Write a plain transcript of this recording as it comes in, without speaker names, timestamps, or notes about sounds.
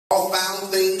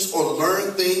things or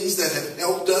learn things that have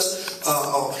helped us,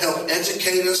 or help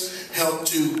educate us, help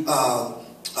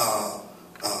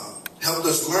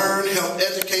us learn, help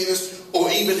educate us, or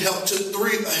even help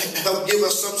give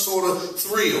us some sort of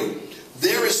thrill.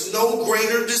 There is no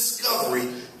greater discovery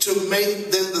to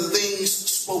make than the things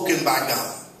spoken by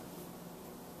God.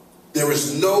 There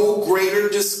is no greater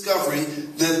discovery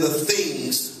than the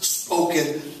things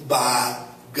spoken by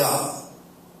God.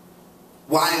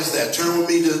 Why is that? Turn with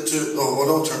me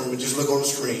don't turn with me, just look on the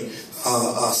screen.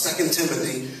 2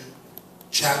 Timothy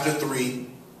chapter 3.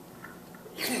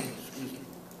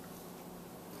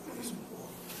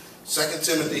 2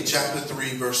 Timothy chapter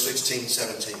 3, verse 16,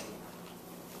 17.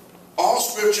 All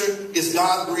scripture is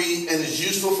God-breathed and is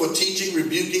useful for teaching,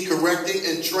 rebuking, correcting,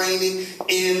 and training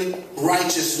in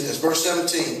righteousness. Verse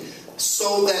 17.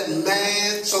 So that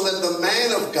the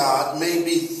man of God may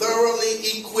be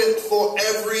thoroughly equipped for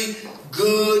every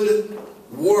good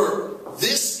work.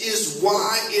 This is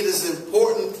why it is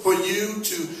important for you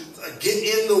to get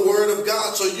in the Word of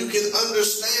God, so you can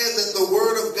understand that the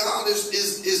Word of God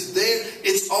is there.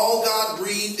 It's all God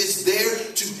breathed. It's there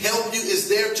to help you. It's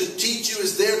there to teach you.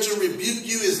 It's there to rebuke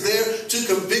you. It's there to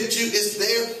convict you. It's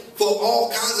there for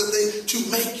all kinds of things to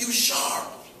make you sharp.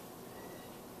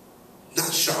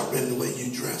 Not sharp in the way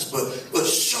you dress, but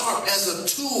sharp as a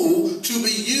tool to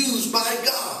be used by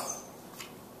God.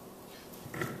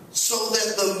 So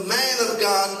that the man of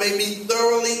God may be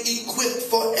thoroughly equipped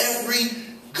for every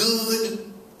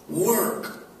good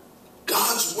work.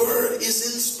 God's word is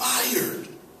inspired.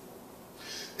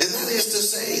 And that is to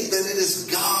say that it is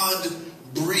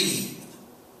God-breathed.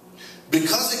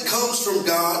 Because it comes from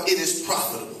God, it is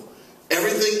profitable.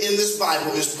 Everything in this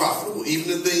Bible is profitable. Even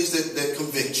the things that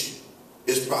convict you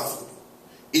is profitable.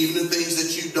 Even the things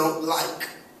that you don't like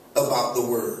about the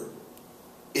word,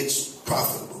 it's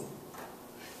profitable.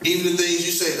 Even the things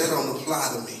you say, that don't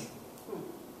apply to me.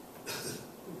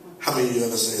 How many of you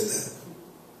ever said that?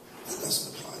 That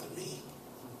doesn't apply to me.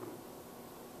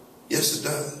 Yes, it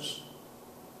does.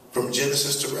 From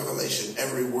Genesis to Revelation,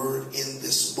 every word in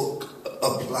this book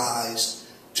applies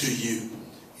to you.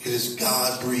 It is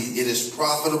God-breathed. It is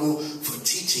profitable for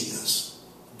teaching us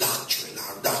doctrine.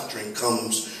 Our doctrine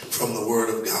comes from the Word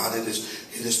of God. It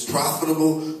is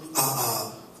profitable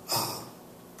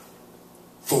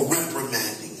for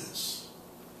reprimanding us.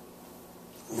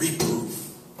 Reproof.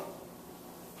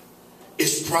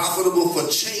 It's profitable for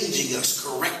changing us,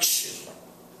 correction.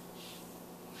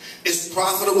 It's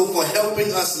profitable for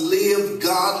helping us live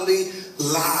godly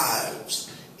lives,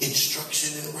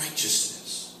 instruction in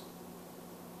righteousness.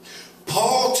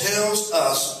 Paul tells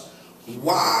us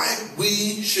why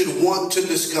we should want to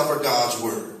discover God's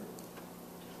word.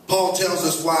 Paul tells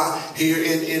us why here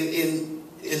in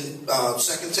 2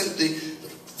 Timothy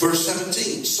verse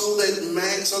 17, so that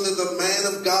the man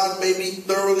of God may be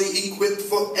thoroughly equipped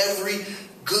for every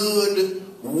good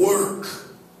work.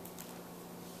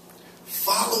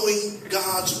 Following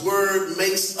God's word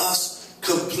makes us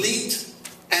complete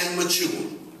and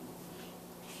mature.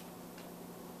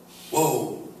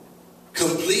 Whoa,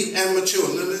 complete and mature.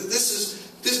 This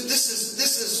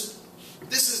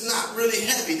is not really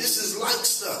heavy. This is light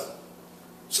stuff.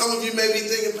 Some of you may be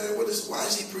thinking, man, why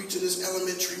is he preaching this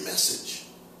elementary message?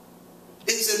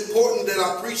 It's important that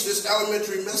I preach this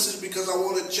elementary message because I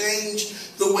want to change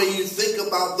the way you think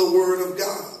about the Word of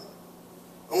God.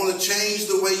 I want to change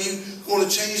the way you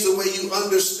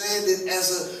understand it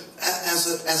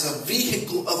as a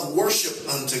vehicle of worship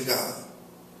unto God.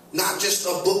 Not just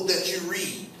a book that you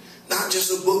read, not just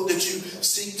a book that you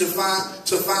seek to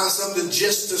find something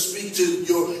just to speak to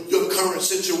your current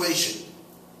situation.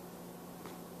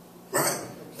 Right?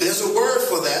 There's a word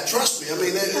for that. Trust me. I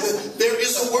mean, there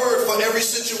is a word for every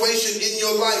situation in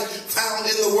your life found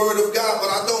in the Word of God.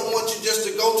 But I don't want you just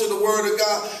to go to the Word of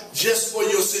God just for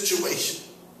your situation.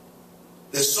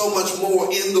 There's so much more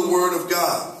in the Word of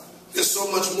God. There's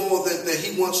so much more that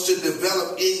He wants to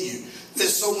develop in you.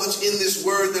 There's so much in this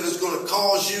word that is going to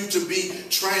cause you to be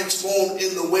transformed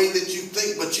in the way that you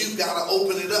think. But you've got to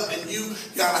open it up, and you've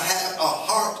got to have a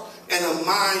heart and a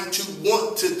mind to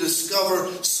want to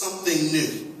discover something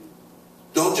new.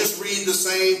 Don't just read the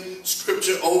same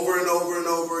scripture over and over and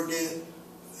over again.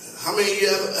 How many of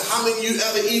you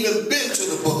ever even been to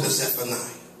the book of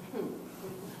Zephaniah?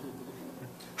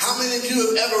 How many of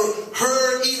you have ever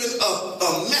heard even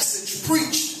a message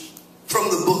preached from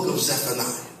the book of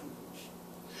Zephaniah?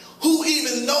 Who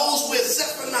even knows where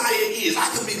Zephaniah is? I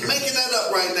could be making that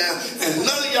up right now, and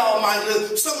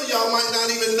some of y'all might not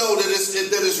even know that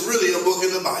it's really a book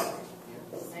in the Bible.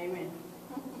 Amen.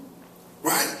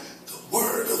 Right? The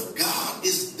Word of God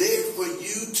is there for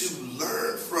you to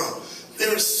learn from.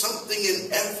 There is something in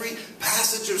every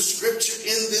passage of scripture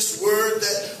in this word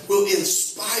that will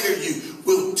inspire you,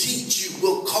 will teach you,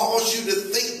 will cause you to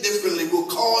think differently, will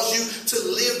cause you to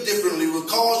live differently, will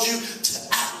cause you to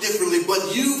act differently.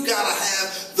 But you've got to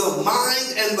have the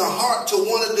mind and the heart to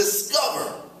want to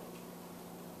discover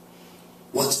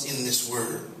what's in this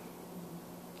word.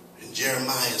 And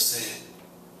Jeremiah said,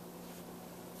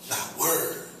 thy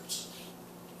words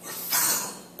were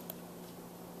found.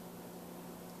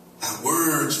 Thy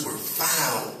words were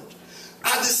found.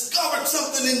 I discovered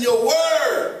something in your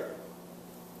word.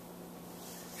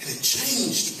 And it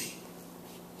changed me.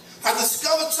 I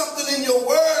discovered something in your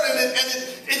word and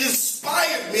it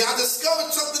inspired me. I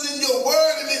discovered something in your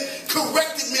word and it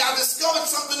corrected me. I discovered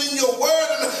something in your word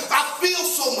and I feel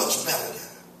so much better now.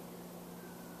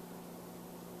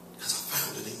 Because I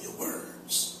found it in your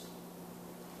words.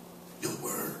 Your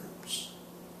words.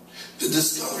 The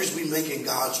discoveries we make in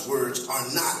God's words are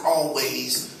not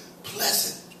always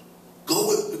pleasant. Go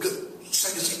with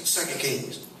Second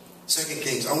Kings. 2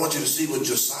 Kings. I want you to see what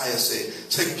Josiah said.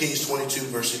 2 Kings 22,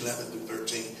 verse 11 through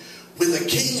 13. When the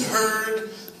king heard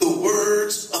the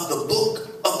words of the book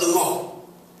of the law,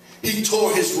 he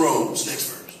tore his robes. Next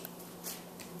verse.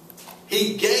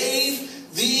 He gave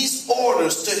these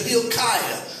orders to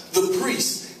Hilkiah, the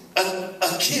priest,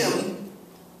 Achim,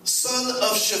 son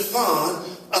of Shaphan,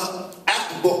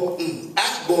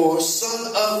 Akbor,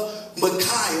 son of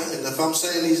Micaiah, and if I'm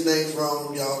saying these names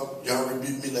wrong, y'all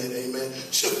rebuke me later, amen.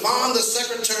 Shaphan the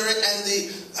secretary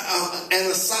and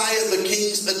Asaiah the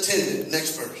king's attendant.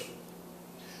 Next verse.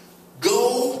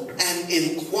 Go and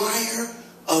inquire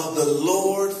of the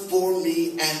Lord for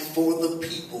me and for the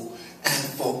people and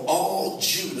for all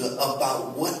Judah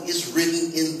about what is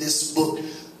written in this book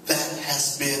that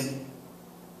has been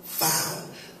found.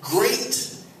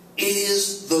 Great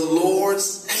is the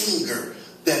Lord's anger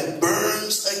that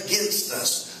burns against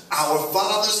us. Our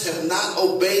fathers have not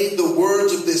obeyed the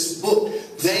words of this book.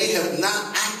 They have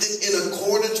not acted in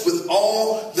accordance with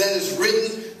all that is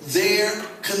written there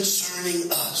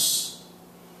concerning us.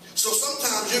 So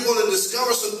sometimes you're going to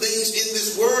discover some things in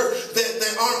this word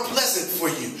that aren't pleasant for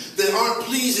you, that aren't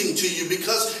pleasing to you,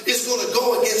 because it's going to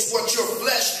go against what your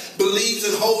flesh believes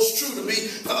and holds true to be,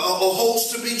 or holds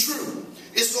to be true.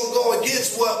 It's going to go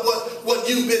against what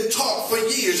you've been taught for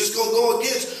years. It's going to go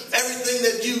against everything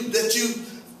that you've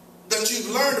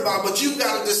learned about. But you've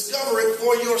got to discover it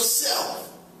for yourself.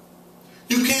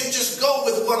 You can't just go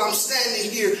with what I'm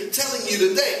standing here telling you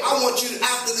today. I want you to,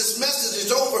 after this message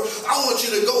is over, I want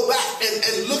you to go back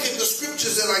and look at the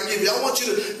scriptures that I give you. I want you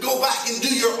to go back and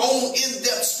do your own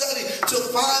in-depth study to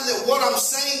find that what I'm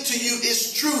saying to you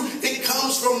is true. It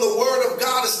comes from the word of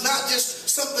God. It's not just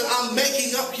something I'm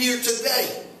making up here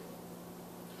today.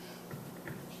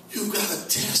 You've got to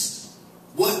test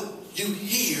what you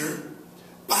hear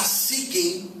by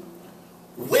seeking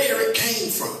where it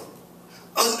came from.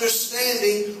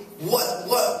 Understanding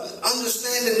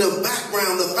understanding the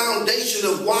background, the foundation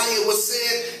of why it was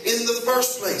said in the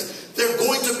first place. There are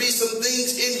going to be some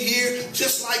things in here,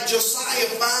 just like Josiah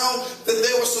found that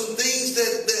there were some things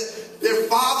that their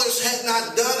fathers had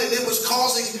not done, and it was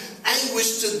causing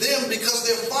anguish to them because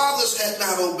their fathers had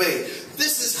not obeyed.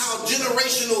 This is how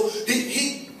generational.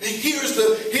 Here's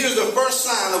the first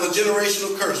sign of a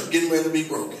generational curse getting ready to be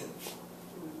broken.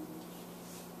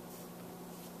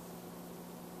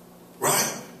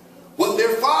 Right? What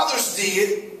their fathers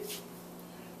did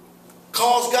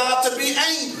caused God to be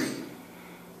angry.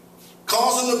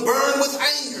 Caused him to burn with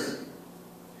anger.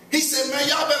 He said, man,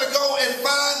 y'all better go and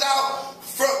find out.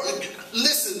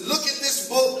 Listen, look at this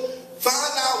book.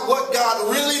 Find out what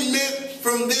God really meant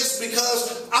from this,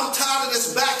 because I'm tired of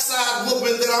this backside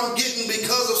whooping that I'm getting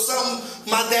because of something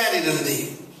my daddy done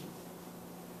did.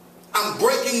 I'm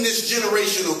breaking this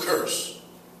generational curse.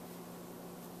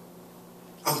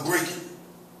 I'm breaking.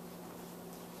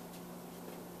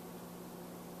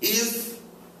 If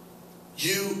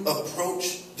you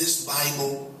approach this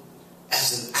Bible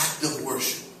as an act of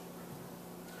worship,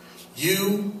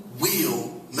 you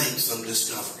will make some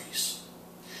discoveries.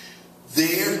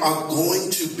 There are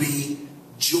going to be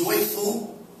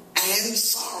joyful and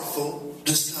sorrowful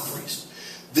discoveries.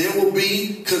 There will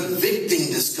be convicting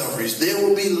discoveries. There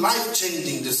will be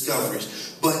life-changing discoveries.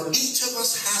 But each of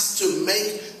us has to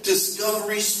make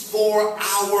discoveries for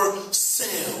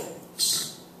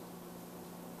ourselves.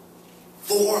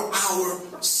 For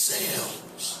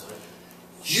ourselves.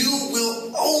 You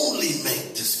will only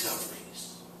make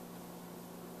discoveries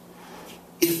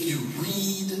if you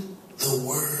read the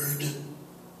word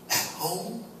at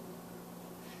home,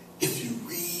 if you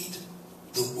read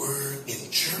the word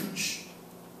in church,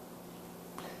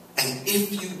 and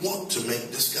if you want to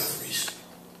make discoveries,